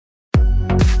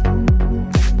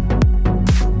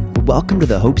Welcome to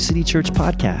the Hope City Church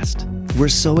podcast. We're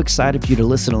so excited for you to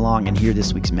listen along and hear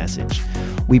this week's message.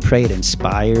 We pray it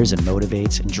inspires and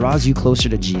motivates and draws you closer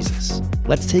to Jesus.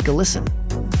 Let's take a listen.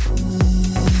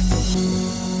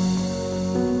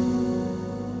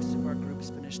 Most of our group is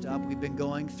finished up. We've been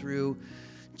going through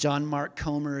John Mark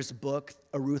Comer's book,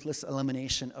 A Ruthless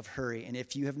Elimination of Hurry. And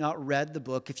if you have not read the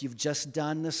book, if you've just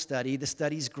done the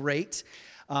study's great,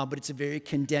 but it's a very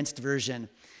condensed version.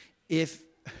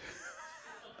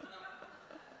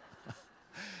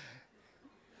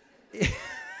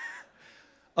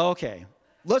 Okay,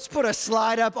 let's put a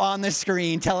slide up on the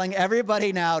screen telling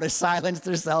everybody now to silence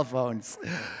their cell phones.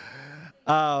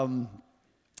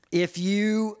 If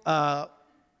you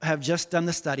have just done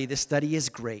the study is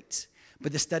great,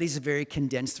 but the study is a very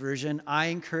condensed version. I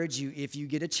encourage you, if you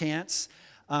get a chance,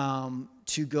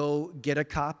 to go get a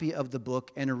copy of the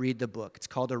book and read the book. It's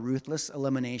called A Ruthless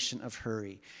Elimination of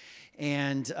Hurry.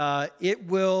 And it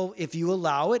will, if you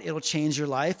allow it, it'll change your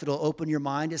life. It'll open your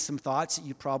mind to some thoughts that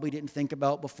you probably didn't think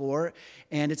about before.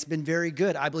 And it's been very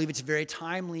good. I believe it's very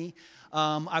timely.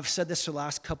 I've said this for the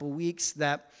last couple weeks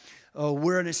that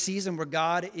we're in a season where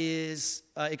God is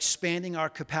expanding our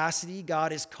capacity.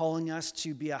 God is calling us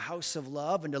to be a house of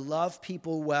love, and to love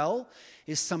people well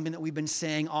is something that we've been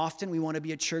saying often. We want to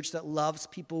be a church that loves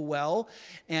people well,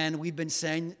 and we've been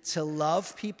saying to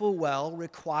love people well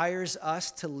requires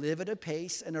us to live at a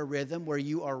pace and a rhythm where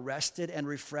you are rested and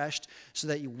refreshed so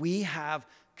that we have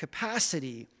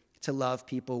capacity to love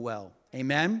people well.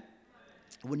 Amen?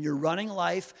 When you're running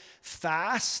life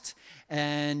fast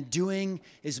and doing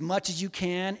as much as you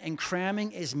can and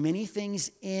cramming as many things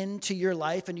into your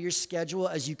life and your schedule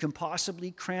as you can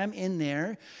possibly cram in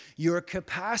there, your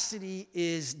capacity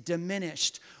is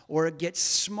diminished or it gets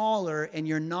smaller and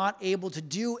you're not able to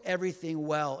do everything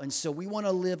well. And so we want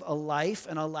to live a life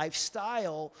and a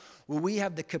lifestyle where we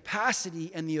have the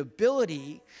capacity and the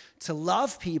ability to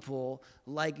love people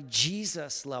like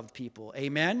Jesus loved people.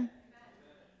 Amen?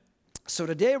 So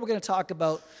today we're going to talk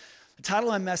about, the title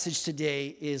of my message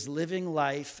today is Living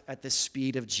Life at the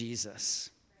Speed of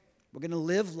Jesus. We're going to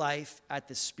live life at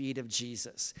the speed of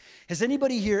Jesus. Has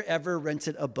anybody here ever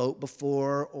rented a boat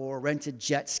before or rented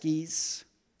jet skis?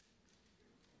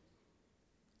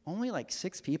 Only like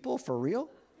 6 people, for real?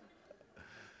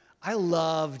 I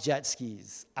love jet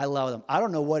skis. I love them. I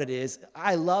don't know what it is.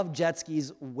 I love jet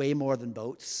skis way more than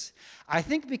boats. I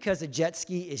think because a jet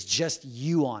ski is just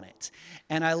you on it.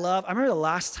 And I remember the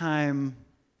last time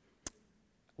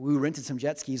we rented some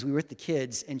jet skis, we were with the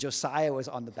kids, and Josiah was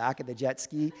on the back of the jet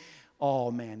ski.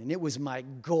 Oh, man, and it was my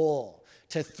goal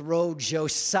to throw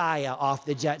Josiah off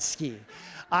the jet ski.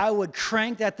 I would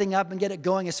crank that thing up and get it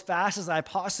going as fast as I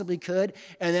possibly could.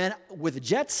 And then with a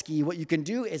jet ski, what you can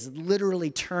do is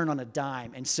literally turn on a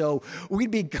dime. And so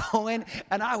we'd be going,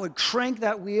 and I would crank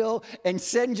that wheel and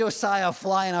send Josiah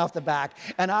flying off the back.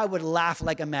 And I would laugh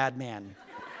like a madman.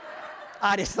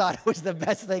 I just thought it was the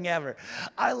best thing ever.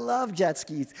 I love jet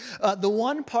skis. The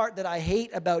one part that I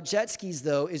hate about jet skis,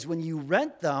 though, is when you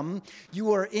rent them,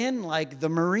 you are in like the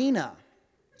marina.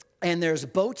 And there's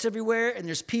boats everywhere, and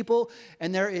there's people,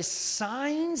 and there is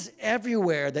signs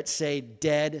everywhere that say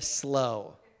dead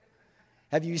slow.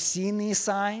 Have you seen these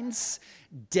signs?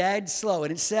 Dead slow.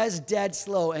 And it says dead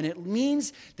slow, and it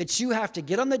means that you have to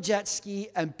get on the jet ski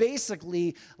and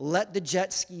basically let the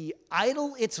jet ski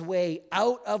idle its way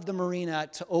out of the marina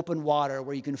to open water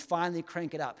where you can finally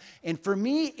crank it up. And for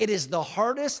me, it is the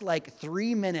hardest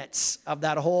 3 minutes of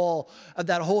that whole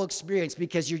experience,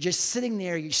 because you're just sitting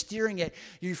there, you're steering it,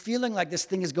 you're feeling like this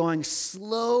thing is going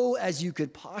slow as you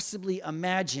could possibly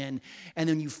imagine, and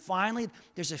then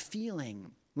there's a feeling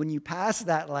when you pass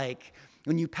that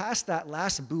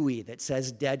last buoy that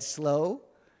says dead slow,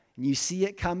 and you see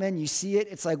it coming,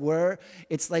 it's like where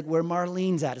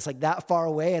Marlene's at. It's like that far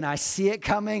away, and I see it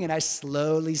coming, and I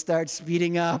slowly start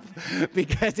speeding up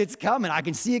because it's coming. I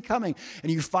can see it coming. And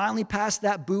you finally pass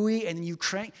that buoy, and you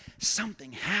crank,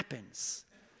 something happens.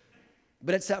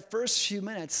 But it's that first few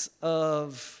minutes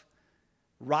of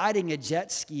riding a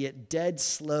jet ski at dead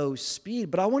slow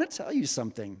speed. But I want to tell you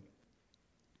something.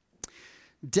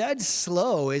 Dead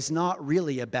slow is not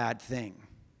really a bad thing.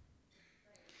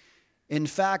 In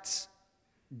fact,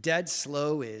 dead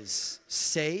slow is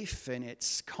safe and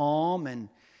it's calm, and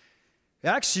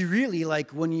actually really,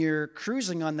 when you're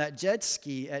cruising on that jet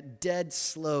ski at dead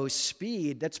slow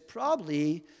speed, that's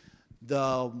probably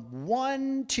the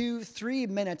 1, 2, 3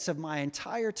 minutes of my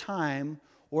entire time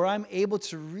where I'm able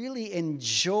to really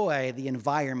enjoy the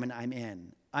environment I'm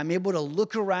in. I'm able to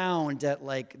look around at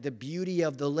like the beauty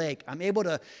of the lake. I'm able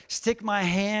to stick my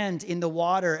hand in the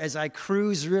water as I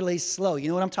cruise really slow. You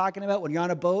know what I'm talking about? When you're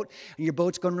on a boat and your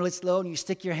boat's going really slow and you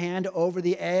stick your hand over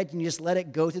the edge and you just let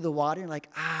it go through the water. You're like,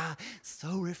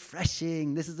 so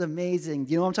refreshing. This is amazing.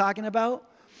 Do you know what I'm talking about?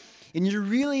 And you're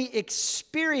really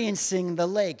experiencing the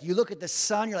lake. You look at the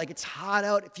sun, you're like, it's hot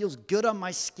out, it feels good on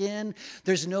my skin.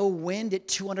 There's no wind at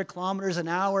 200 kilometers an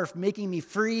hour making me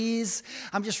freeze.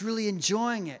 I'm just really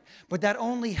enjoying it. But that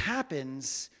only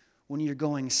happens when you're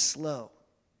going slow.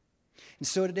 And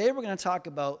so today we're going to talk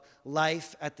about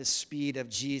life at the speed of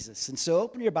Jesus. And so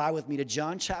open your Bible with me to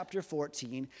John chapter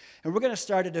 14. And we're going to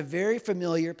start at a very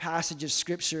familiar passage of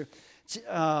Scripture.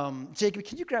 Jacob,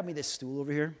 can you grab me this stool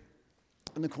over here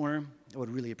in the corner? I would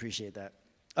really appreciate that.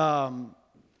 And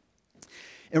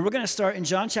we're going to start in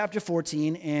John chapter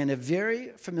 14, and a very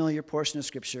familiar portion of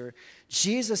Scripture.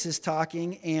 Jesus is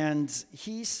talking, and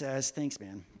he says, thanks,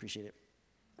 man, appreciate it.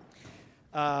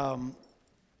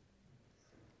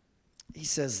 He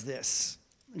says this,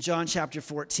 John chapter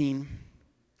 14,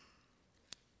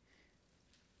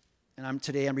 and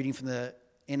today I'm reading from the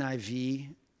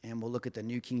NIV, and we'll look at the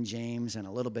New King James and a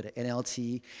little bit of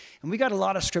NLT. And we got a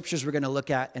lot of scriptures we're going to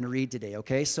look at and read today,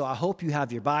 okay? So I hope you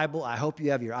have your Bible. I hope you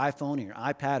have your iPhone or your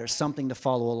iPad or something to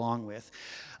follow along with.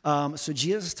 So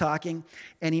Jesus is talking,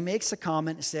 and he makes a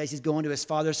comment and says he's going to his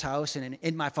Father's house, and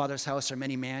in my Father's house are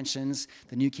many mansions,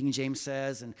 the New King James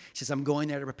says, and he says, I'm going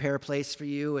there to prepare a place for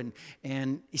you,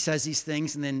 and he says these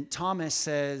things, and then Thomas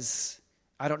says,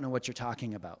 I don't know what you're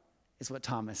talking about, is what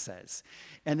Thomas says.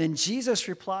 And then Jesus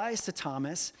replies to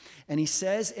Thomas, and he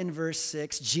says in verse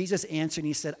 6, Jesus answered, and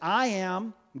he said, I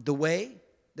am the way,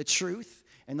 the truth,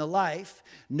 and the life.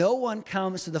 No one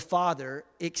comes to the Father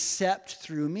except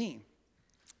through me.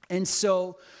 And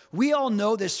so we all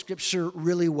know this scripture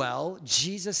really well.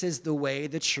 Jesus is the way,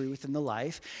 the truth, and the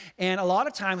life. And a lot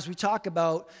of times we talk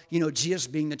about, Jesus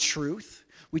being the truth.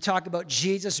 We talk about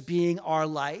Jesus being our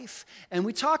life. And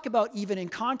we talk about, even in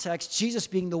context, Jesus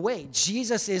being the way.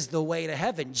 Jesus is the way to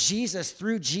heaven.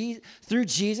 Through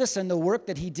Jesus and the work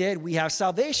that he did, we have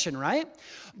salvation, right?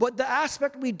 But the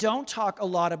aspect we don't talk a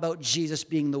lot about Jesus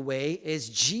being the way is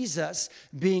Jesus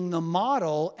being the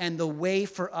model and the way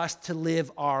for us to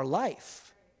live our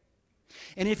life.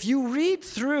 And if you read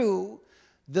through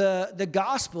the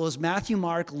Gospels, Matthew,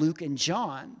 Mark, Luke, and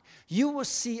John, you will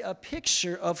see a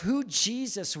picture of who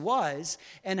Jesus was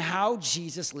and how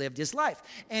Jesus lived his life.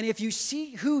 And if you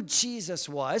see who Jesus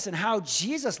was and how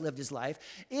Jesus lived his life,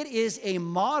 it is a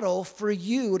model for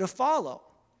you to follow.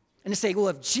 And to say, well,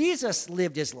 if Jesus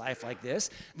lived his life like this,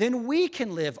 then we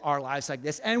can live our lives like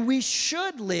this, and we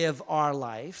should live our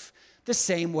life the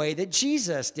same way that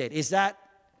Jesus did. Is that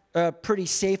a pretty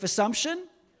safe assumption?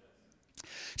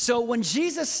 So when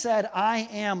Jesus said, I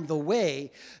am the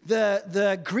way,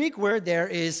 the Greek word there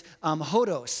is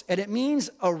hodos, and it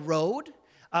means a road,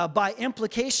 by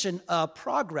implication, a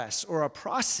progress or a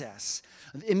process.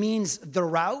 It means the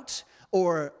route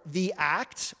or the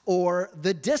act or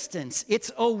the distance.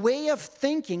 It's a way of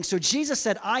thinking. So Jesus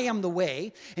said, I am the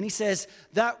way. And he says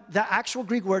that the actual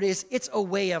Greek word is, it's a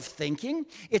way of thinking.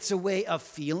 It's a way of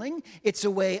feeling. It's a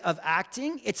way of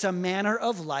acting. It's a manner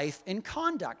of life and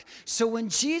conduct. So when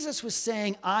Jesus was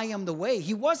saying, I am the way,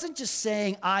 he wasn't just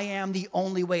saying, I am the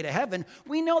only way to heaven.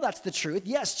 We know that's the truth.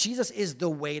 Yes, Jesus is the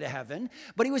way to heaven.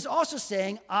 But he was also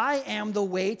saying, I am the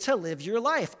way to live your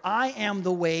life. I am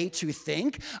the way to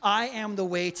think. I am the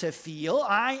way to feel.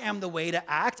 I am the way to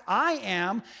act. I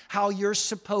am how you're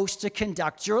supposed to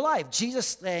conduct your life. Jesus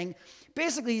saying,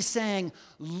 basically he's saying,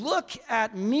 look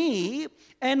at me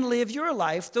and live your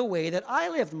life the way that I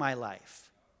lived my life.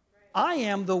 I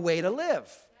am the way to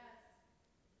live.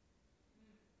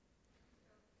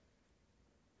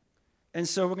 And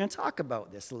so we're going to talk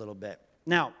about this a little bit.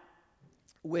 Now,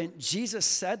 when Jesus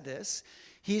said this,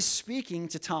 he's speaking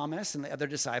to Thomas and the other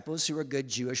disciples who were good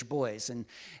Jewish boys.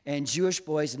 And Jewish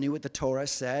boys knew what the Torah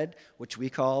said, which we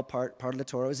call part of the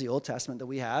Torah is the Old Testament that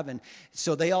we have. And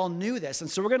so they all knew this. And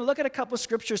so we're going to look at a couple of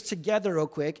scriptures together real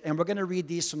quick, and we're going to read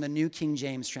these from the New King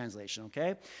James translation,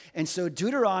 okay? And so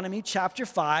Deuteronomy chapter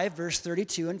 5, verse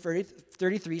 32 and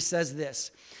 33 says this.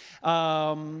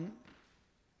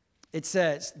 It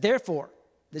says, therefore,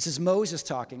 this is Moses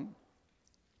talking,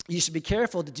 you should be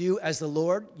careful to do as the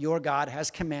Lord your God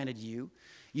has commanded you.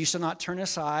 You shall not turn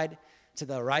aside to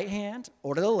the right hand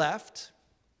or to the left.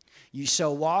 You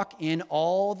shall walk in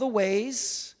all the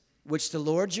ways which the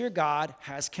Lord your God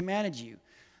has commanded you,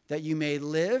 that you may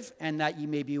live and that you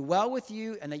may be well with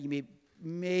you and that you may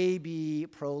maybe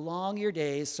prolong your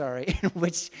days, in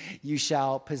which you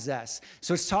shall possess.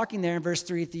 So it's talking there in verse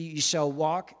 3, you shall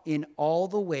walk in all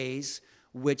the ways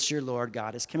which your Lord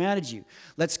God has commanded you.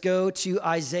 Let's go to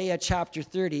Isaiah chapter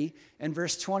 30 and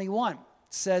verse 21. It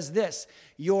says this,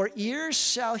 your ears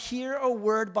shall hear a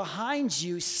word behind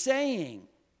you saying,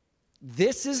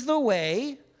 this is the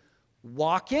way,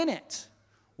 walk in it.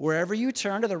 Wherever you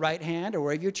turn to the right hand or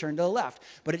wherever you turn to the left.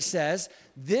 But it says,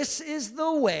 this is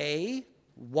the way,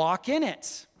 walk in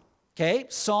it. Okay,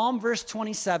 Psalm verse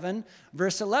 27,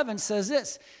 verse 11 says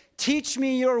this, teach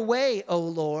me your way, O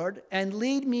Lord, and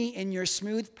lead me in your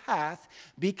smooth path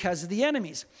because of the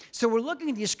enemies. So we're looking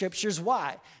at these scriptures.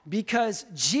 Why? Because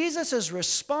Jesus'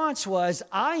 response was,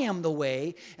 I am the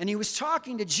way. And he was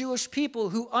talking to Jewish people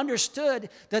who understood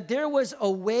that there was a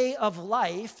way of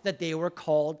life that they were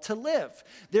called to live.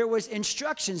 There was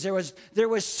instructions. There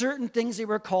was certain things they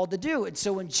were called to do. And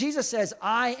so when Jesus says,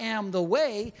 I am the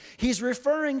way, he's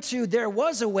referring to there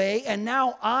was a way and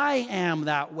now I am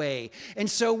that way. And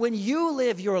so when you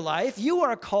live your life, you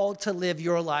are called to live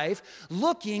your life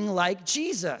looking like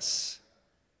Jesus.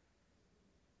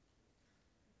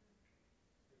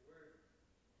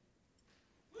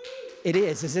 It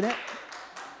is, isn't it?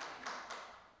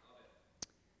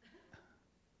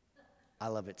 I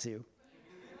love it too.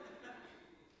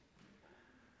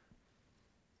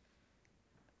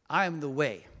 I am the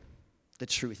way, the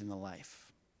truth, and the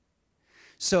life.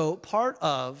 So part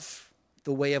of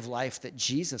the way of life that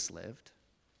Jesus lived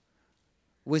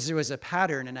was there was a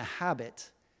pattern and a habit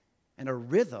and a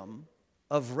rhythm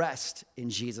of rest in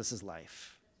Jesus'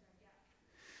 life.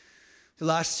 The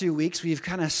last 2 weeks, we've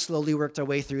kind of slowly worked our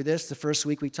way through this. The first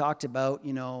week we talked about,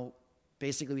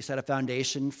 basically we set a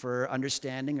foundation for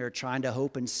understanding or trying to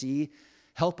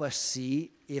help us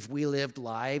see if we lived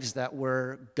lives that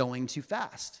were going too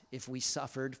fast, if we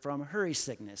suffered from hurry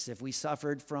sickness, if we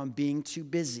suffered from being too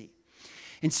busy.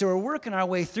 And so we're working our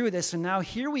way through this, and now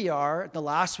here we are, the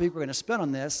last week we're going to spend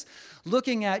on this,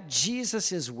 looking at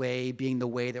Jesus' way being the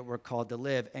way that we're called to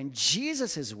live. And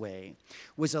Jesus' way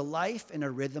was a life and a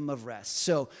rhythm of rest.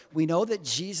 So we know that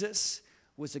Jesus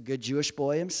was a good Jewish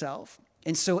boy himself.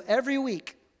 And so every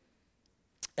week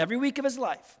of his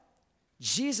life,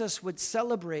 Jesus would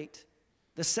celebrate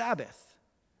the Sabbath,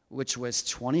 which was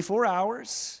 24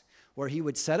 hours, where he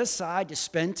would set aside to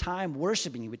spend time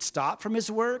worshiping. He would stop from his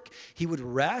work, he would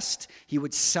rest, he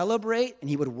would celebrate, and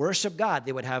he would worship God.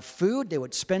 They would have food, they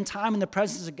would spend time in the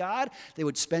presence of God, they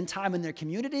would spend time in their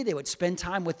community, they would spend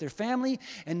time with their family,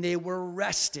 and they were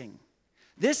resting.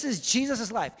 This is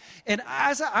Jesus' life. And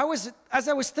as I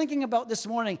was thinking about this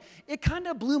morning, it kind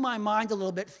of blew my mind a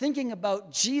little bit thinking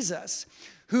about Jesus,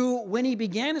 who, when he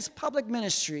began his public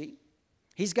ministry,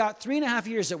 he's got 3.5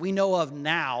 years that we know of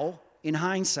now, in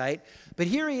hindsight, but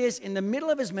here he is in the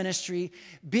middle of his ministry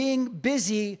being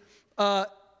busy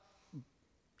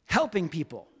helping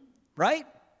people, right?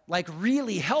 Like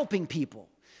really helping people,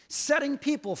 setting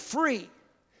people free,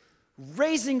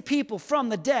 raising people from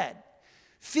the dead,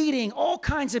 feeding all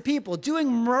kinds of people,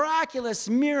 doing miraculous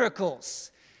miracles,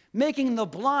 making the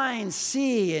blind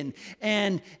see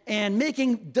and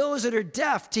making those that are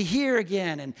deaf to hear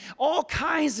again, and all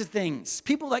kinds of things.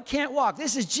 People that can't walk.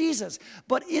 This is Jesus.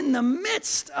 But in the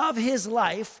midst of his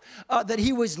life that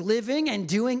he was living and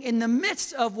doing, in the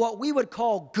midst of what we would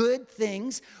call good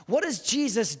things, what does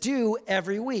Jesus do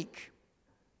every week?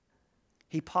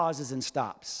 He pauses and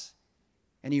stops,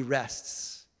 and he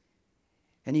rests.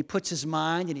 And he puts his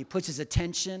mind and he puts his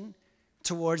attention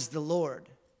towards the Lord,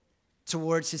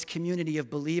 towards his community of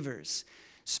believers,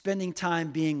 spending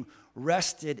time being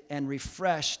rested and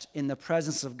refreshed in the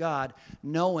presence of God,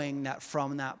 knowing that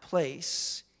from that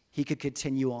place, he could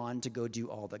continue on to go do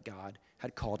all that God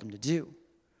had called him to do.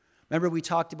 Remember, we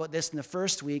talked about this in the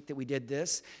first week that we did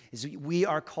this, is we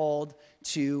are called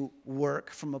to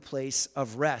work from a place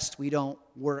of rest. We don't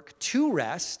work to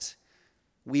rest.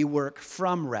 We work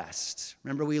from rest.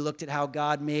 Remember, we looked at how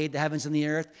God made the heavens and the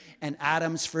earth, and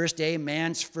Adam's first day,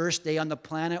 man's first day on the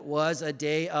planet, was a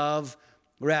day of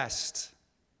rest.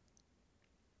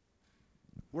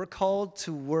 We're called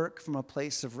to work from a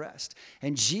place of rest.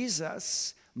 And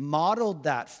Jesus modeled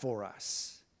that for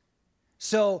us.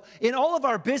 So in all of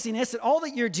our busyness and all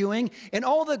that you're doing and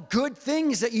all the good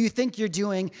things that you think you're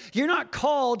doing, you're not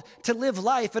called to live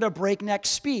life at a breakneck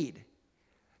speed.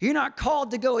 You're not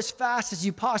called to go as fast as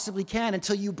you possibly can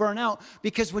until you burn out,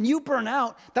 because when you burn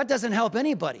out, that doesn't help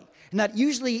anybody. And that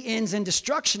usually ends in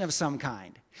destruction of some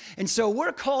kind. And so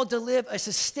we're called to live a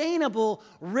sustainable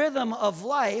rhythm of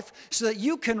life so that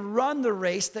you can run the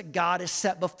race that God has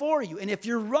set before you. And if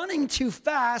you're running too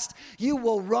fast, you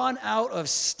will run out of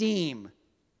steam.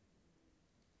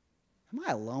 Am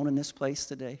I alone in this place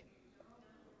today?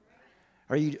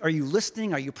 Are you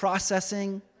listening? Are you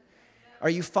processing? Are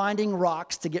you finding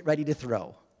rocks to get ready to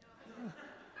throw?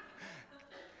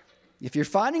 If you're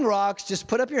finding rocks, just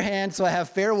put up your hand so I have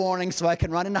fair warning so I can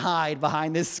run and hide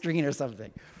behind this screen or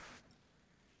something.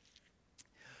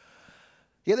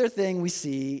 The other thing we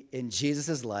see in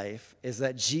Jesus' life is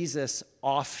that Jesus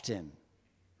often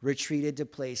retreated to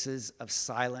places of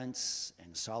silence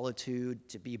and solitude,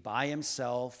 to be by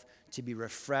himself, to be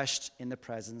refreshed in the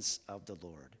presence of the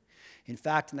Lord. In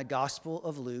fact, in the Gospel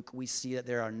of Luke, we see that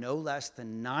there are no less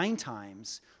than 9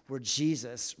 times where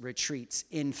Jesus retreats.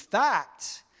 In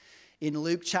fact, in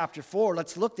Luke chapter 4,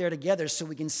 let's look there together so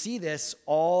we can see this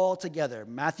all together.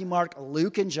 Matthew, Mark,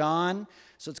 Luke, and John.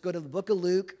 So let's go to the book of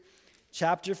Luke,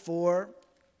 chapter 4.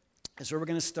 That's where we're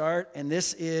going to start. And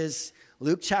this is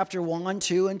Luke chapter 1,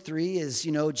 2, and 3 is,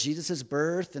 Jesus'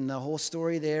 birth and the whole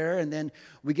story there. And then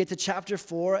we get to chapter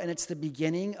 4, and it's the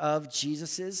beginning of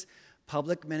Jesus'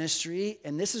 public ministry.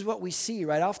 And this is what we see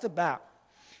right off the bat.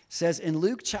 It says in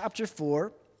Luke chapter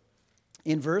 4,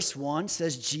 in verse 1,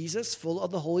 says Jesus, full of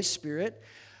the Holy Spirit.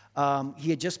 He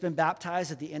had just been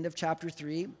baptized at the end of chapter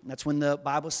 3. That's when the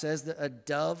Bible says that a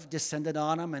dove descended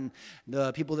on him, and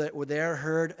the people that were there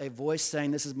heard a voice saying,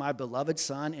 "This is my beloved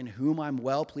Son, in whom I'm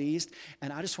well pleased."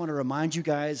 And I just want to remind you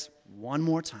guys one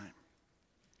more time,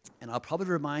 and I'll probably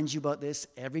remind you about this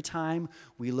every time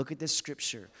we look at this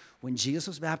scripture. When Jesus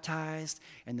was baptized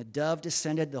and the dove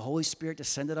descended, the Holy Spirit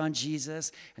descended on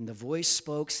Jesus, and the voice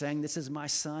spoke saying, "This is my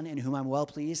Son, in whom I'm well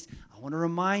pleased." I want to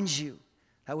remind you,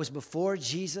 that was before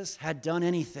Jesus had done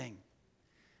anything.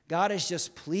 God is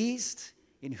just pleased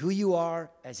in who you are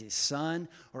as his son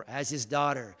or as his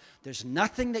daughter. There's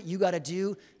nothing that you got to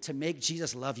do to make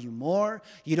Jesus love you more.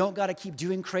 You don't got to keep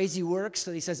doing crazy work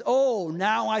so he says, "Oh,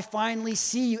 now I finally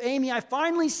see you. Amy, I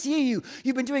finally see you.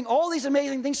 You've been doing all these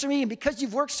amazing things for me, and because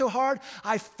you've worked so hard,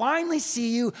 I finally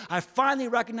see you. I finally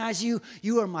recognize you.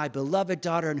 You are my beloved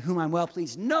daughter in whom I'm well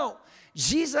pleased." No.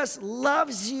 Jesus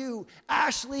loves you,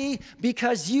 Ashley,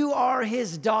 because you are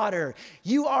his daughter.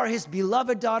 You are his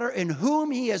beloved daughter in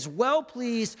whom he is well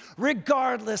pleased,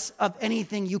 regardless of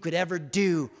anything you could ever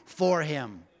do for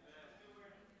him.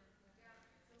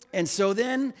 And so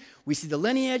then we see the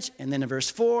lineage, and then in verse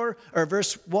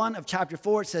 1 of chapter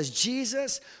 4, it says,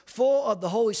 Jesus, full of the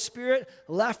Holy Spirit,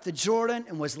 left the Jordan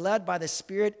and was led by the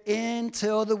Spirit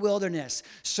into the wilderness.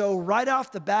 So right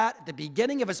off the bat, at the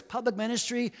beginning of his public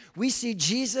ministry, we see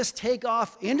Jesus take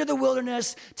off into the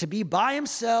wilderness to be by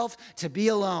himself, to be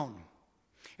alone.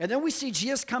 And then we see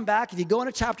Jesus come back. If you go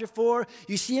into chapter 4,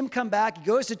 you see him come back. He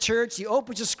goes to church. He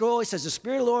opens a scroll. He says, "The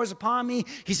Spirit of the Lord is upon me.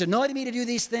 He's anointed me to do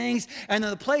these things." And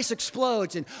then the place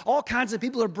explodes. And all kinds of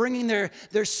people are bringing their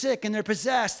sick and they're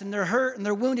possessed and they're hurt and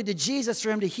they're wounded to Jesus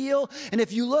for him to heal. And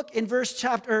if you look in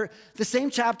the same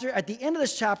chapter, at the end of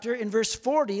this chapter, in verse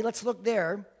 40, let's look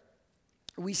there.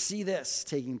 We see this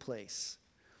taking place.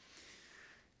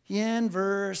 In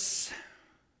verse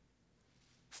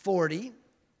 40,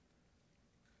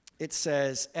 it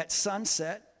says, "At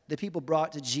sunset, the people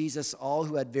brought to Jesus all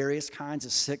who had various kinds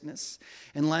of sickness,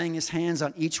 and laying his hands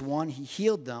on each one, he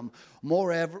healed them.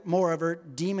 Moreover,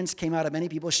 demons came out of many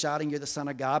people shouting, 'You're the Son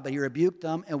of God,' but he rebuked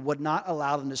them and would not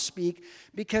allow them to speak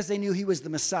because they knew he was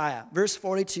the Messiah." Verse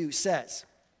 42 says,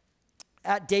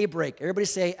 "At daybreak," everybody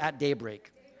say, "at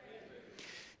daybreak."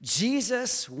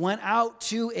 Jesus went out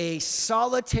to a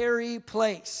solitary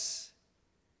place.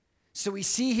 So we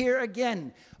see here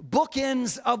again,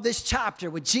 bookends of this chapter.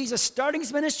 With Jesus starting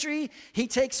his ministry, he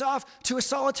takes off to a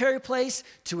solitary place,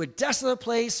 to a desolate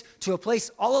place, to a place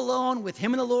all alone with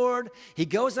him and the Lord. He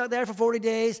goes out there for 40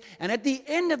 days. And at the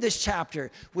end of this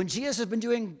chapter, when Jesus has been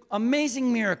doing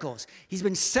amazing miracles, he's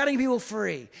been setting people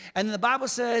free. And then the Bible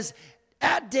says,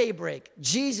 at daybreak,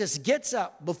 Jesus gets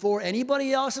up before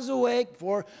anybody else is awake,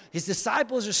 before his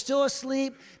disciples are still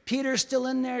asleep. Peter's still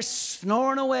in there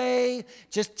snoring away,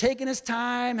 just taking his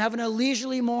time, having a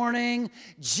leisurely morning.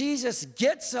 Jesus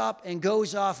gets up and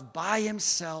goes off by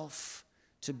himself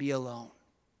to be alone,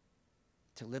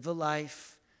 to live a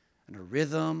life in a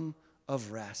rhythm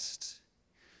of rest.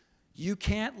 You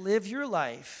can't live your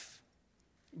life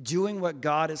doing what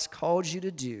God has called you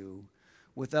to do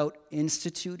without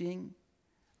instituting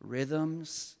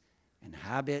rhythms and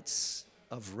habits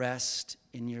of rest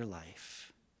in your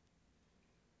life.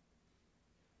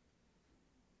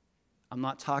 I'm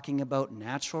not talking about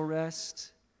natural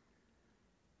rest.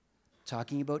 I'm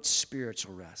talking about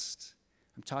spiritual rest.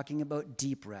 I'm talking about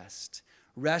deep rest.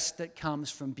 Rest that comes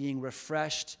from being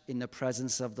refreshed in the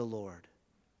presence of the Lord.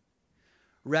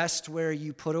 Rest where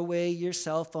you put away your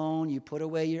cell phone, you put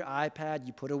away your iPad,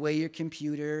 you put away your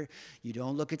computer, you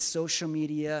don't look at social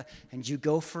media, and you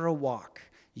go for a walk,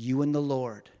 you and the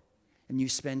Lord. and you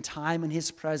spend time in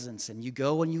his presence, and you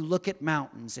go and you look at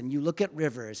mountains, and you look at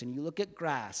rivers, and you look at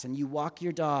grass, and you walk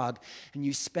your dog, and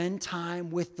you spend time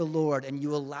with the Lord, and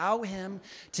you allow him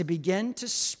to begin to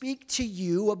speak to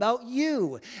you about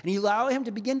you, and you allow him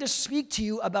to begin to speak to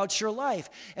you about your life.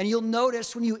 And you'll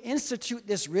notice when you institute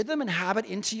this rhythm and habit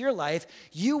into your life,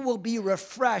 you will be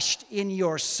refreshed in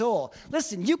your soul.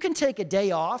 Listen, you can take a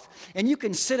day off, and you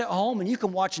can sit at home, and you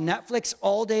can watch Netflix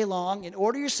all day long, and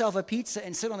order yourself a pizza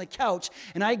and sit on the couch,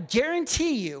 and I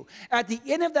guarantee you, at the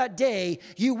end of that day,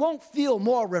 you won't feel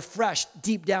more refreshed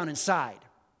deep down inside.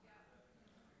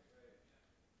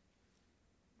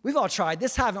 We've all tried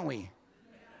this, haven't we?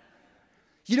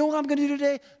 You know what I'm going to do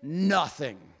today?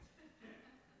 Nothing.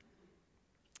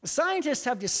 Scientists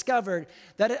have discovered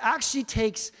that it actually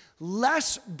takes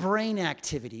less brain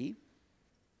activity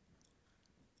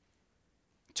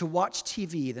to watch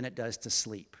TV than it does to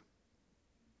sleep.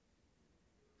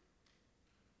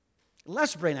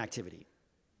 Less brain activity.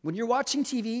 When you're watching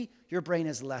TV, your brain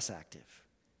is less active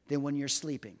than when you're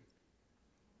sleeping.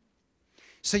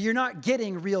 So you're not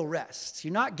getting real rest.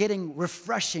 You're not getting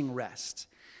refreshing rest.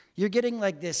 You're getting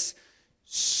like this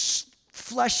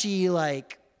fleshy,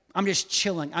 like, I'm just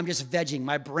chilling, I'm just vegging.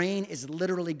 My brain is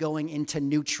literally going into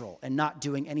neutral and not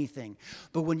doing anything.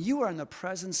 But when you are in the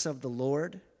presence of the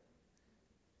Lord,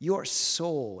 your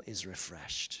soul is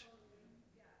refreshed.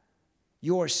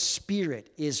 Your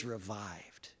spirit is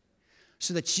revived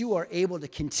so that you are able to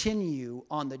continue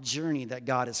on the journey that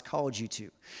God has called you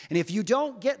to. And if you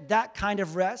don't get that kind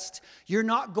of rest, you're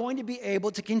not going to be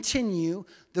able to continue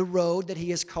the road that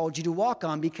he has called you to walk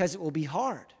on, because it will be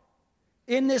hard.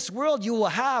 In this world, you will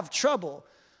have trouble.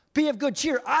 Be of good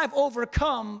cheer. I've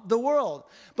overcome the world.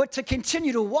 But to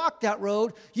continue to walk that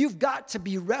road, you've got to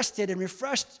be rested and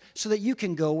refreshed so that you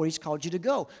can go where he's called you to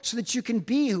go, so that you can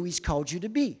be who he's called you to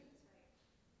be.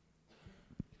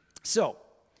 So,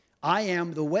 I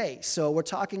am the way. So we're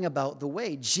talking about the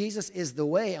way. Jesus is the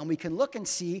way, and we can look and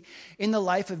see in the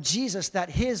life of Jesus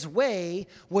that his way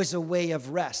was a way of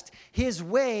rest. His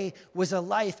way was a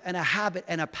life and a habit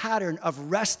and a pattern of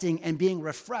resting and being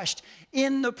refreshed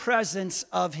in the presence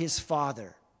of his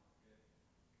Father.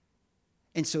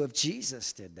 And so if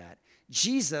Jesus did that,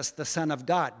 Jesus, the Son of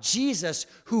God, Jesus,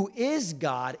 who is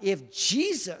God, if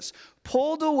Jesus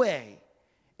pulled away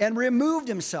and removed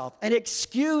himself and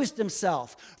excused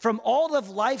himself from all of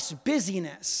life's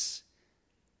busyness,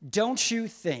 don't you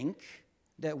think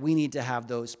that we need to have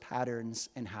those patterns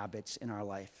and habits in our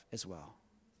life as well?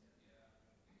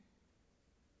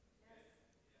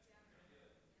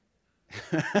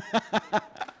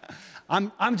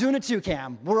 I'm doing it too,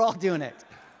 Cam. We're all doing it.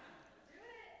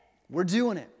 We're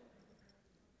doing it.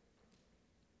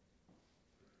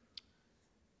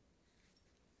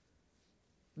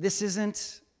 This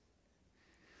isn't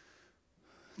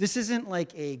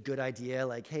like a good idea,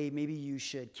 like, hey, maybe you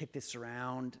should kick this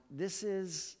around. This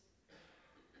is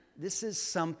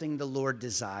something the Lord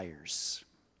desires.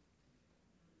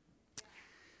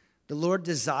 The Lord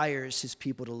desires his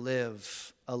people to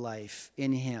live a life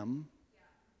in him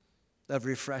of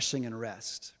refreshing and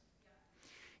rest.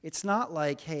 It's not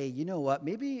like, hey, you know what,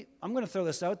 maybe I'm going to throw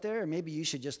this out there, and maybe you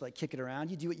should just like kick it around.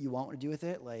 You do what you want to do with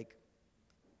it. Like,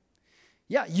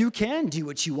 yeah, you can do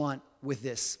what you want with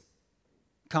this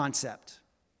concept.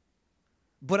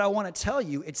 But I want to tell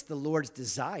you, it's the Lord's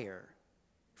desire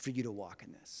for you to walk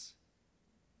in this.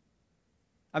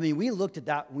 I mean, we looked at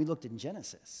that when we looked in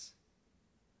Genesis.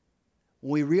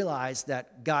 When we realized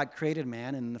that God created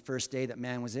man, and the first day that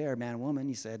man was there, man and woman,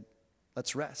 he said,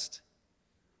 let's rest.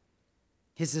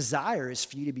 His desire is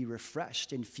for you to be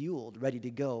refreshed and fueled, ready to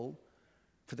go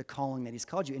for the calling that he's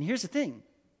called you. And here's the thing.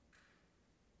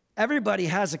 Everybody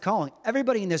has a calling.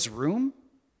 Everybody in this room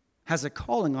has a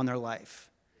calling on their life.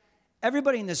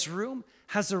 Everybody in this room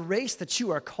has a race that you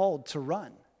are called to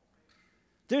run.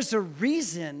 There's a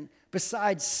reason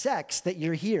besides sex that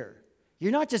you're here.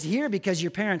 You're not just here because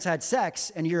your parents had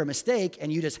sex and you're a mistake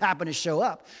and you just happen to show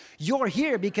up. You're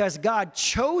here because God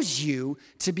chose you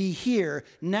to be here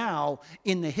now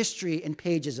in the history and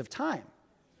pages of time.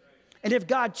 And if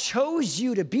God chose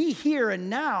you to be here and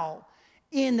now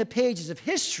in the pages of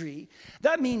history,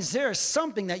 that means there's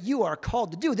something that you are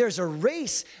called to do. There's a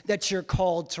race that you're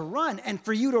called to run. And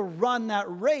for you to run that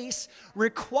race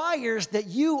requires that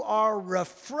you are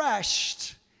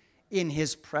refreshed in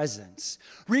his presence.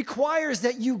 Requires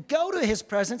that you go to his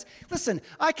presence. Listen,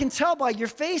 I can tell by your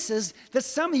faces that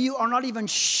some of you are not even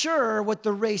sure what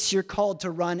the race you're called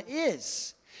to run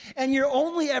is. And you're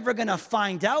only ever going to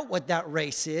find out what that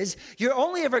race is. You're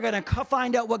only ever going to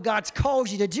find out what God's called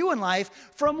you to do in life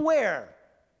from where?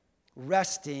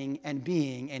 Resting and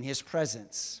being in his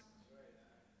presence.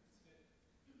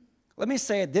 Let me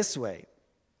say it this way.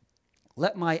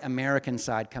 Let my American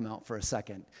side come out for a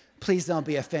second. Please don't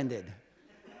be offended.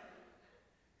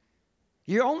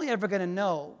 You're only ever going to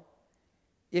know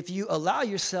if you allow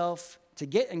yourself to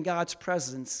get in God's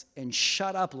presence and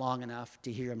shut up long enough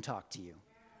to hear him talk to you.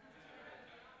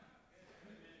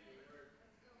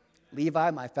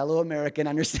 Levi, my fellow American,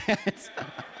 understands.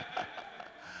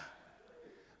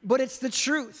 But it's the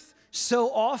truth.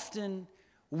 So often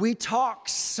we talk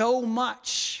so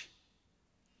much.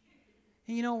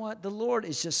 And you know what? The Lord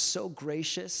is just so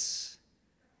gracious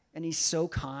and he's so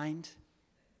kind.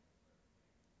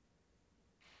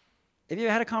 Have you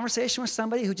ever had a conversation with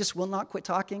somebody who just will not quit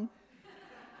talking?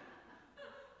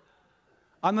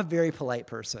 I'm a very polite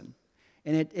person,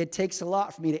 and it takes a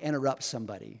lot for me to interrupt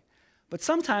somebody. But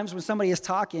sometimes when somebody is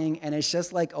talking and it's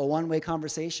just like a one-way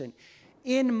conversation,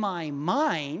 in my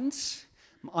mind,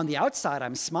 on the outside,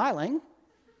 I'm smiling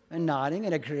and nodding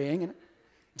and agreeing and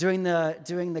doing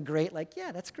the great, like,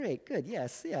 yeah, that's great, good,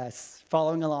 yes,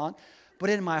 following along. But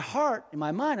in my heart, in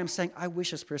my mind, I'm saying, I wish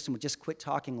this person would just quit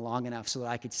talking long enough so that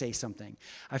I could say something.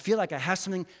 I feel like I have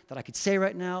something that I could say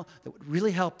right now that would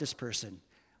really help this person.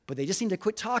 But they just need to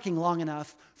quit talking long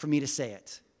enough for me to say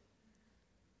it.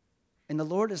 And the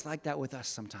Lord is like that with us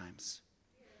sometimes.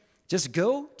 Just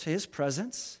go to his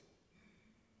presence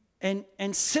and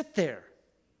sit there.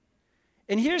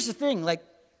 And here's the thing, like,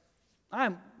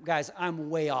 I'm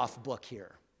way off book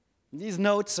here. These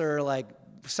notes are like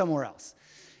somewhere else.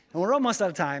 And we're almost out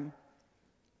of time.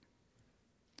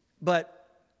 But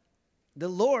the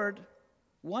Lord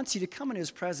wants you to come into his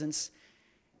presence,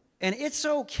 and it's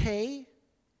okay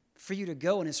for you to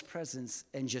go in his presence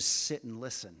and just sit and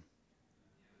listen.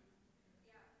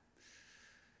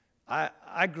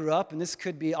 I grew up, and this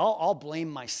could be, I'll blame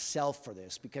myself for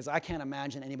this because I can't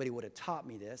imagine anybody would have taught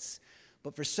me this.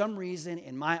 But for some reason,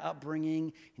 in my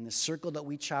upbringing, in the circle that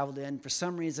we traveled in, for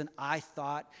some reason, I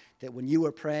thought that when you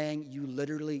were praying,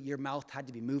 your mouth had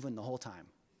to be moving the whole time.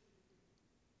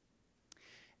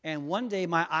 And one day,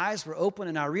 my eyes were open,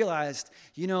 and I realized,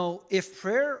 if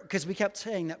prayer, because we kept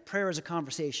saying that prayer is a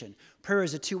conversation. Prayer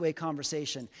is a two-way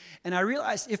conversation. And I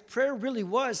realized if prayer really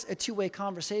was a two-way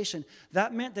conversation,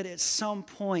 that meant that at some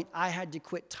point, I had to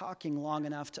quit talking long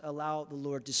enough to allow the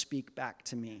Lord to speak back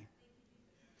to me.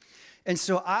 And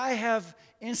so I have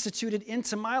instituted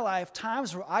into my life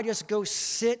times where I just go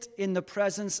sit in the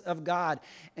presence of God.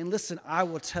 And listen, I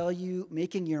will tell you,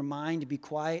 making your mind be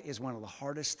quiet is one of the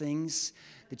hardest things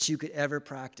that you could ever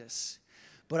practice.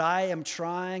 But I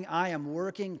am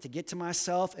working to get to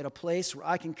myself at a place where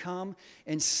I can come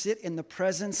and sit in the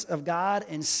presence of God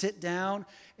and sit down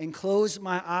and close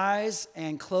my eyes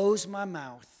and close my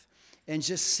mouth and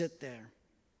just sit there.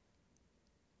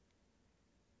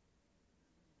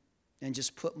 And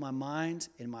just put my mind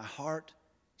and my heart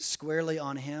squarely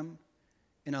on him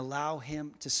and allow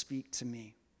him to speak to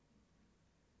me.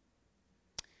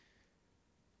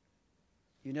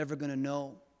 You're never going to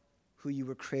know who you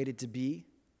were created to be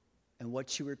and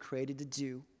what you were created to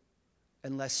do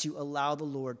unless you allow the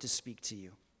Lord to speak to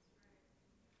you.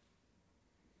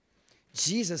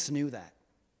 Jesus knew that.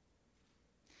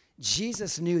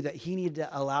 Jesus knew that he needed to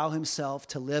allow himself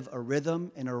to live a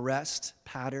rhythm and a rest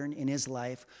pattern in his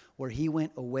life where he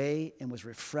went away and was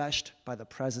refreshed by the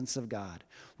presence of God,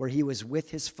 where he was with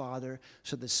his Father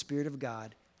so the Spirit of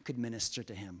God could minister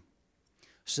to him.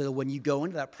 So that when you go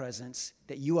into that presence,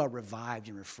 that you are revived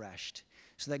and refreshed.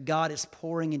 So that God is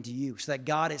pouring into you, so that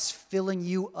God is filling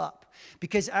you up.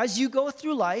 Because as you go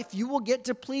through life, you will get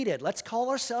depleted. Let's call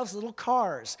ourselves little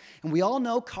cars. And we all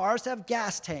know cars have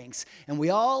gas tanks. And we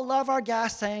all love our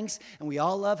gas tanks. And we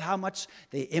all love how much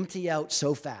they empty out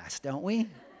so fast, don't we?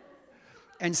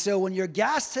 And so when your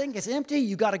gas tank is empty,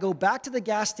 you got to go back to the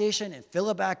gas station and fill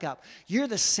it back up. You're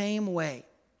the same way.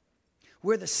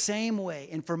 We're the same way.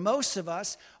 And for most of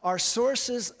us, our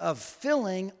sources of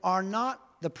filling are not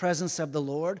the presence of the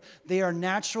Lord. They are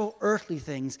natural earthly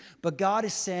things. But God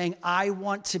is saying, I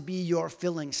want to be your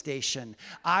filling station.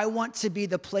 I want to be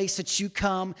the place that you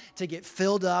come to get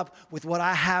filled up with what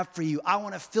I have for you. I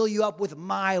want to fill you up with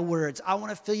my words. I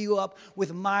want to fill you up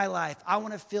with my life. I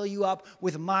want to fill you up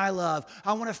with my love.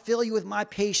 I want to fill you with my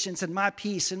patience and my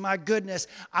peace and my goodness.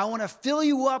 I want to fill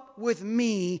you up with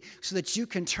me so that you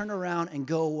can turn around and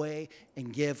go away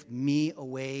and give me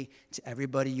away to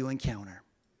everybody you encounter.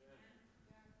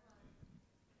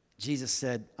 Jesus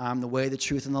said, I'm the way, the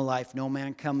truth, and the life. No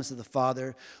man comes to the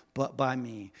Father but by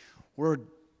me. We're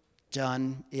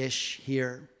done-ish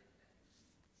here.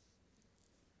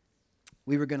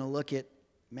 We were going to look at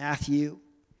Matthew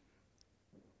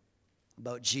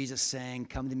about Jesus saying,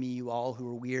 come to me, you all who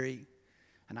are weary,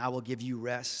 and I will give you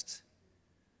rest.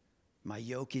 My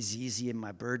yoke is easy and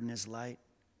my burden is light.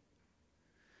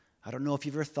 I don't know if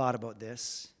you've ever thought about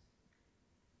this.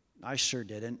 I sure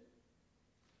didn't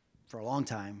for a long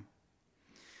time.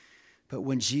 But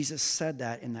when Jesus said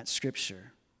that in that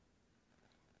scripture,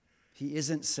 he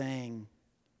isn't saying,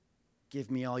 give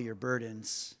me all your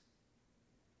burdens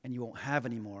and you won't have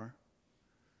any more.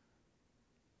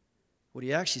 What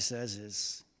he actually says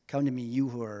is, come to me, you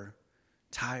who are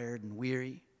tired and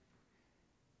weary.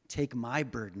 Take my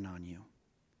burden on you.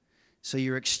 So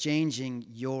you're exchanging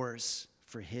yours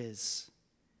for his.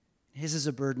 His is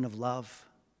a burden of love.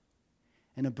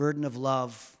 And a burden of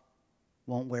love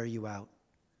won't wear you out.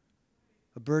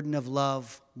 A burden of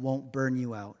love won't burn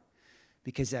you out.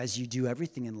 Because as you do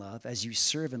everything in love, as you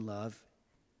serve in love,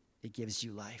 it gives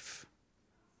you life.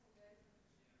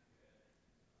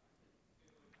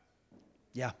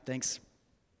 Yeah, thanks.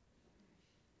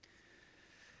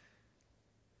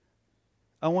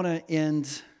 I want to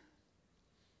end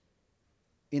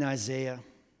in Isaiah.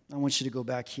 I want you to go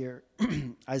back here.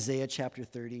 Isaiah chapter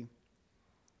 30,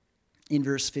 in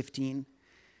verse 15.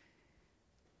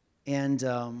 And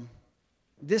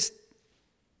this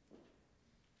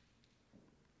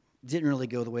didn't really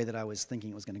go the way that I was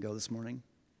thinking it was going to go this morning.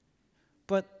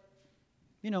 But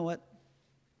you know what?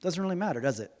 Doesn't really matter,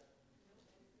 does it?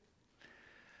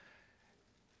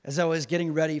 As I was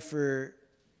getting ready for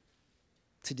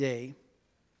today,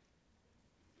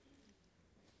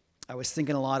 I was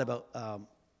thinking a lot about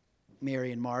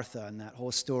Mary and Martha and that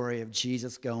whole story of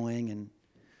Jesus going, and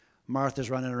Martha's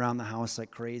running around the house like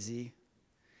crazy,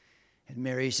 and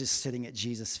Mary's just sitting at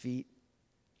Jesus' feet.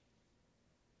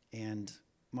 And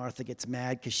Martha gets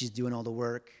mad because she's doing all the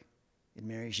work, and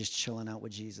Mary's just chilling out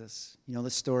with Jesus. You know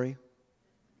this story?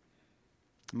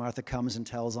 Martha comes and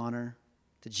tells on her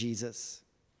to Jesus.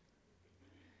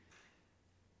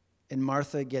 And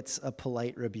Martha gets a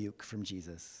polite rebuke from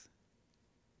Jesus.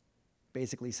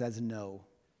 Basically says no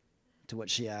to what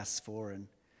she asks for. And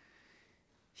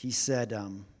he said,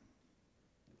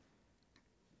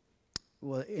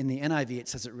 well, in the NIV, it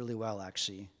says it really well,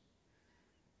 actually.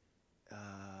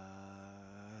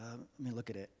 Let me look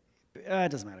at it. It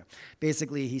doesn't matter.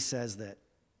 Basically, he says that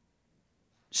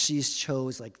she's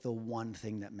chose like the one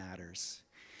thing that matters.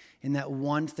 And that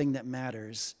one thing that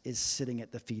matters is sitting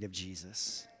at the feet of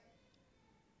Jesus.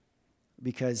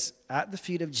 Because at the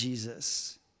feet of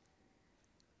Jesus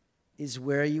is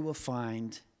where you will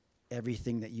find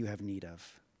everything that you have need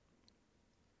of.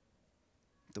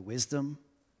 The wisdom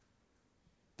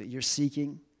that you're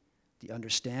seeking, the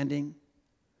understanding,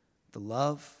 the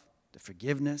love, the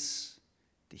forgiveness,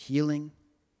 the healing,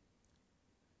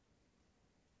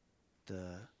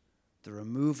 the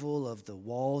removal of the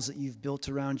walls that you've built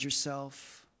around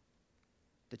yourself,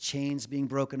 the chains being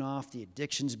broken off, the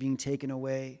addictions being taken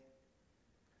away.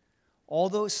 All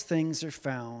those things are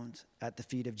found at the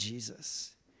feet of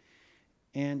Jesus.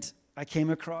 And I came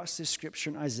across this scripture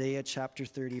in Isaiah chapter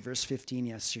 30, verse 15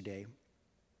 yesterday.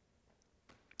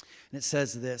 And it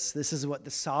says this. This is what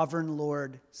the sovereign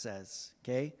Lord says,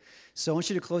 okay? So I want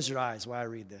you to close your eyes while I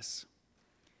read this.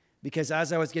 Because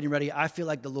as I was getting ready, I feel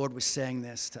like the Lord was saying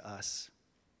this to us.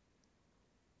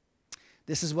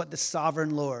 This is what the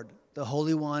sovereign Lord, the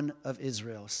Holy One of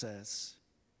Israel, says.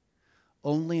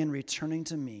 Only in returning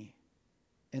to me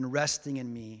and resting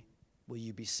in me will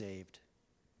you be saved.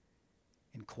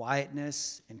 In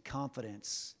quietness and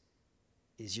confidence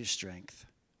is your strength.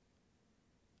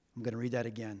 I'm going to read that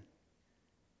again.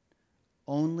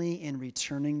 Only in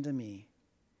returning to me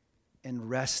and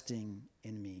resting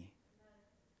in me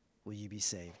will you be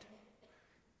saved.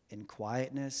 In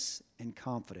quietness and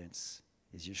confidence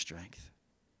is your strength.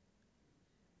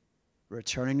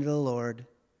 Returning to the Lord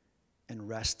and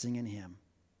resting in him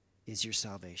is your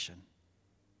salvation.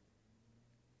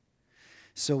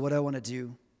 So what I want to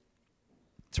do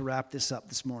to wrap this up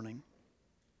this morning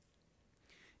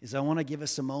is I want to give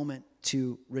us a moment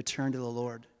to return to the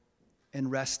Lord and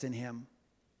rest in him.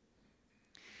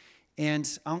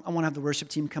 And I want to have the worship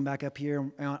team come back up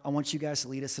here. I want you guys to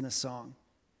lead us in a song.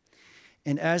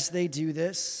 And as they do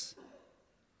this,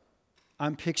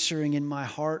 I'm picturing in my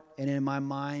heart and in my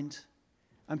mind,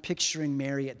 I'm picturing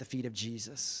Mary at the feet of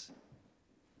Jesus,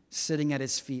 sitting at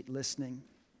his feet, listening.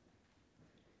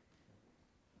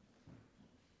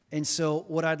 And so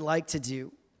what I'd like to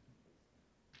do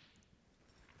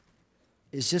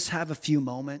is just have a few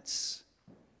moments.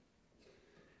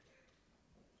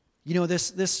 You know,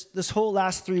 this whole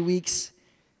last 3 weeks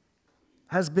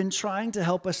has been trying to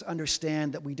help us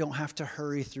understand that we don't have to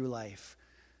hurry through life.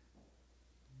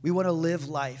 We want to live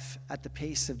life at the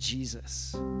pace of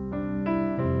Jesus.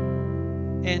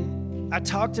 And I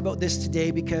talked about this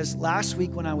today because last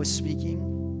week when I was speaking,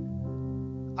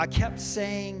 I kept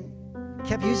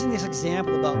using this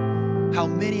example about how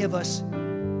many of us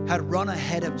had run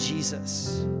ahead of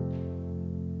Jesus,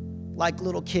 like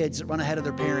little kids that run ahead of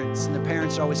their parents, and the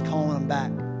parents are always calling them back.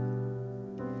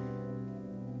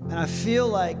 And I feel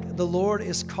like the Lord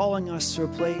is calling us to a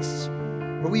place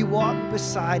where we walk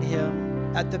beside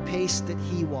him at the pace that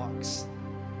he walks,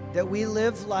 that we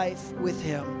live life with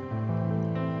him.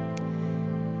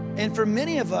 And for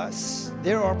many of us,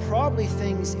 there are probably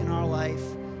things in our life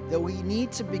that we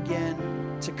need to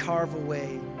begin to carve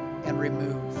away and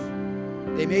remove.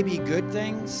 They may be good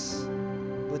things,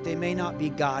 but they may not be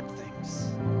God things.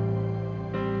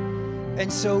 And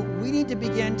so we need to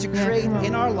begin to create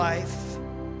in our life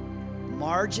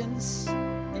margins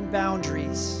and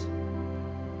boundaries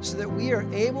so that we are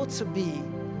able to be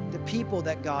the people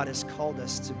that God has called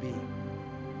us to be.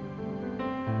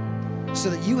 So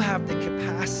that you have the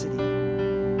capacity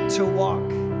to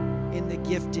walk in the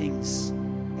giftings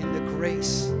and the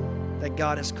grace that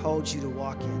God has called you to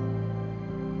walk in.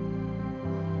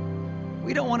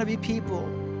 We don't want to be people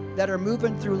that are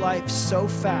moving through life so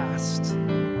fast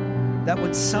that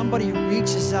when somebody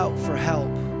reaches out for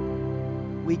help,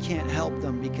 we can't help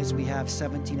them because we have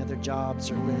 17 other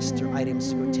jobs or lists or items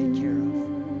to go take care of.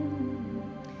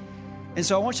 And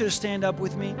so I want you to stand up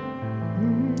with me.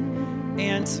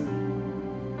 And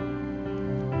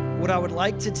what I would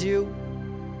like to do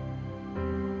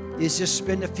is just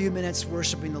spend a few minutes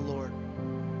worshiping the Lord.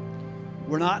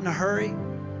 We're not in a hurry.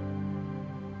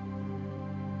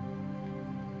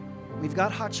 We've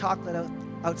got hot chocolate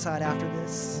outside after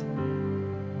this.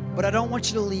 But I don't want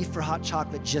you to leave for hot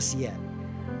chocolate just yet.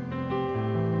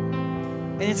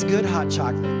 And it's good hot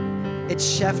chocolate. It's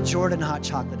Chef Jordan hot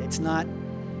chocolate. It's not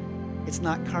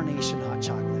Carnation hot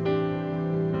chocolate.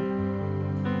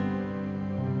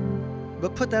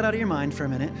 But put that out of your mind for a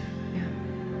minute,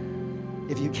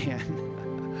 if you can.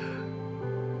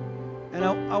 And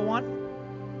I want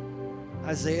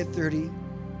Isaiah 30,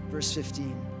 verse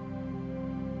 15.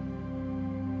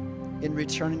 In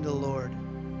returning to the Lord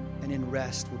and in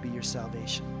rest will be your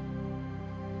salvation.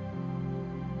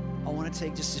 I want to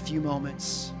take just a few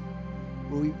moments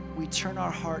where we turn our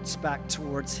hearts back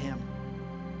towards him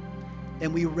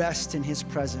and we rest in his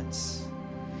presence.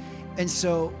 And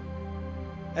so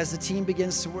as the team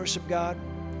begins to worship God,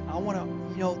 I want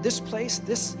to, this place,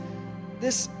 this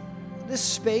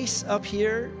space up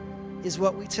here is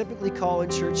what we typically call in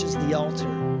churches the altar.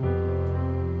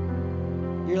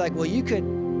 You're like, well, you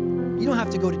don't have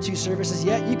to go to 2 services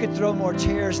yet. You could throw more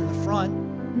chairs in the front.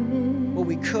 Well,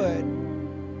 we could.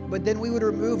 But then we would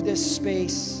remove this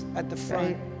space at the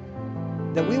front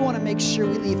that we want to make sure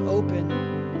we leave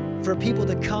open for people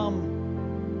to come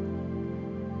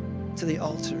to the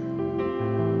altar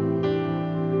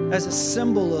as a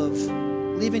symbol of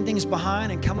leaving things behind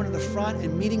and coming to the front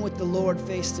and meeting with the Lord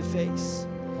face to face.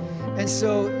 And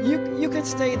so you can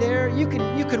stay there, you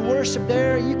can worship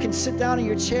there, you can sit down in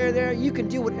your chair there, you can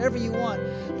do whatever you want.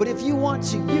 But if you want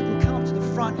to, you can come to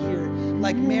the front here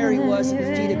like Mary was at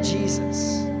the feet of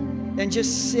Jesus and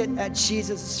just sit at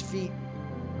Jesus' feet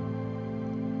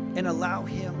and allow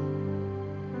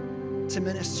him to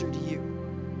minister to you.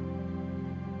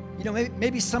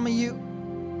 Maybe some of you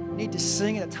need to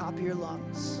sing at the top of your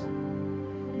lungs.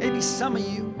 Maybe some of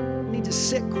you need to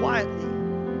sit quietly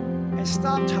and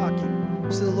stop talking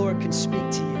so the Lord can speak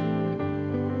to you.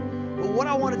 But what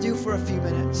I want to do for a few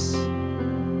minutes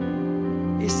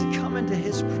is to come into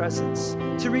his presence,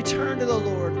 to return to the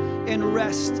Lord and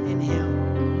rest in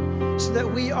him so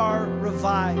that we are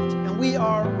revived and we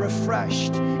are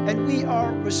refreshed and we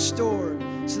are restored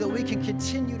so that we can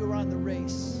continue to run the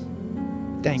race.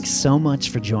 Thanks so much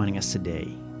for joining us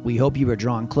today. We hope you are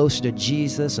drawn closer to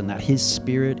Jesus and that his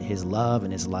spirit, his love,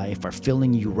 and his life are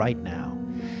filling you right now.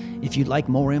 If you'd like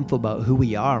more info about who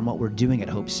we are and what we're doing at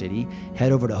Hope City,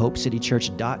 head over to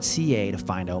hopecitychurch.ca to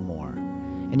find out more.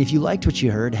 And if you liked what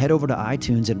you heard, head over to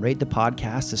iTunes and rate the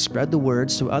podcast to spread the word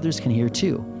so others can hear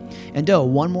too. And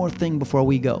one more thing before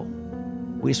we go.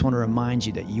 We just want to remind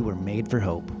you that you were made for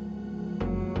hope.